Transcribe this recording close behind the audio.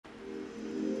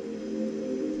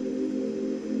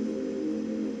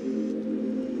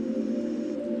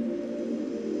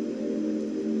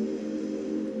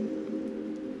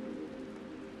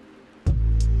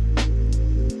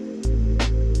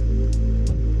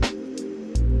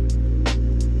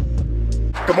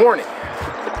Good morning.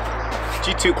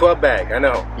 G2 club bag. I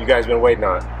know you guys been waiting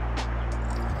on it.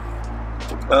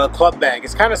 Club bag.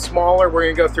 It's kind of smaller. We're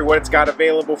gonna go through what it's got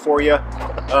available for you.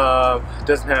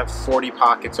 Doesn't have 40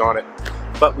 pockets on it,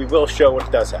 but we will show what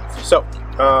it does have. So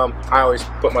I always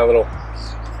put my little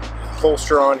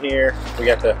holster on here. We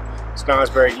got the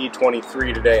Snosberry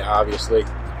E23 today, obviously.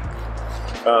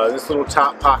 This little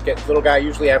top pocket. Little guy,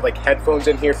 usually have like headphones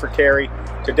in here for carry.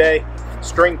 Today,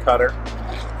 string cutter.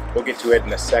 We'll get to it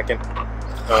in a second.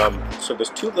 So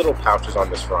there's two little pouches on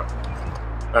this front.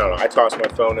 I don't know, I toss my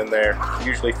phone in there,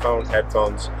 usually phone,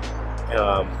 headphones.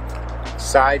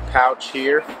 Side pouch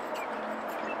here.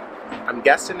 I'm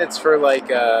guessing it's for like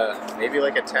maybe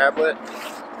like a tablet.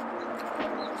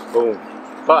 Boom.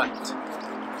 But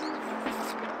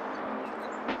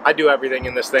I do everything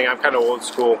in this thing. I'm kind of old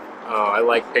school. I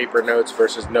like paper notes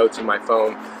versus notes in my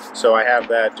phone. So I have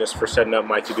that just for setting up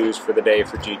my to-dos for the day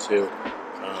for G2.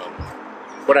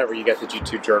 Whatever you get the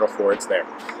G2 journal for, it's there.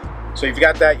 So you've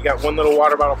got that. You got one little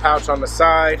water bottle pouch on the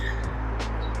side.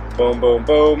 Boom, boom,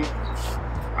 boom.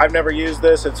 I've never used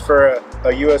this. It's for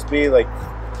a USB, like,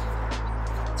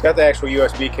 it's got the actual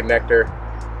USB connector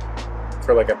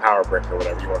for like a power brick or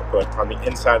whatever you want to put on the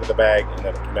inside of the bag, and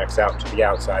then it connects out to the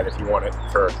outside if you want it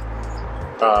for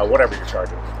whatever you're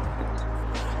charging.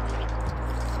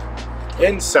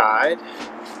 Inside,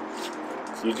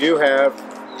 you do have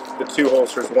the two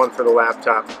holsters, one for the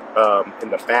laptop in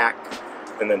the back,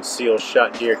 and then seal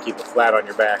shut here, keep it flat on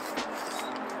your back.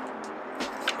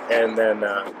 And then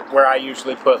where I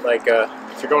usually put, like,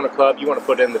 if you're going to club, you want to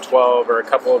put in the 12 or a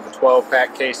couple of the 12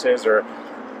 pack cases, or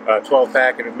a 12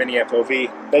 pack and a mini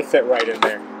FOV. They fit right in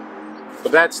there.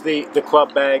 But that's the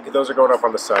club bag. Those are going up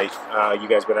on the site. You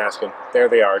guys been asking. There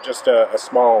they are. Just a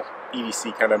small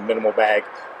EDC kind of minimal bag.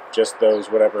 Just those,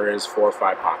 whatever it is, 4 or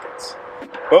 5 pockets.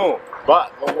 Boom.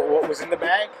 But what was in the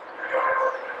bag?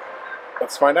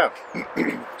 Let's find out.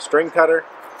 String cutter,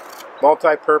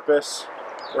 multi-purpose.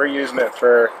 We're using it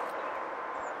for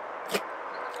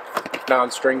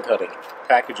non-string cutting,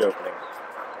 package opening.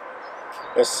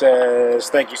 This says,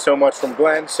 thank you so much from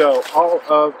Glenn. So all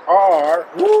of our,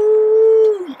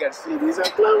 woo, you guys see these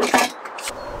up close.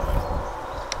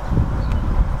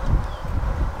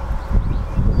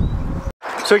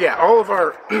 So yeah, all of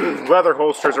our leather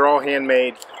holsters are all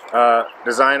handmade.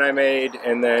 Design I made,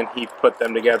 and then he put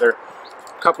them together.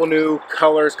 Couple new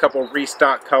colors, couple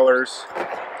restock colors.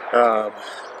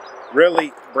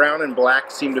 Really, brown and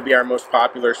black seem to be our most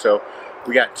popular, so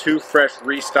we got 2 fresh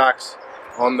restocks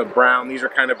on the brown. These are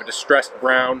kind of a distressed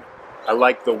brown. I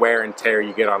like the wear and tear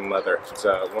you get on leather. It's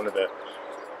one of the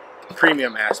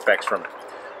premium aspects from it.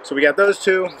 So we got those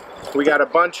 2. We got a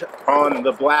bunch on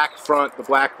the black front, the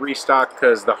black restock,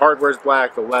 because the hardware's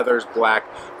black, the leather's black,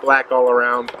 black all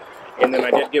around. And then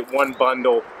I did get 1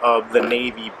 bundle of the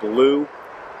navy blue.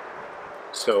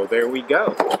 So there we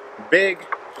go. Big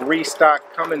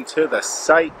restock coming to the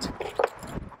site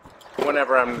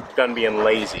whenever I'm done being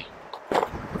lazy.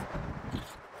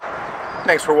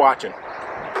 Thanks for watching.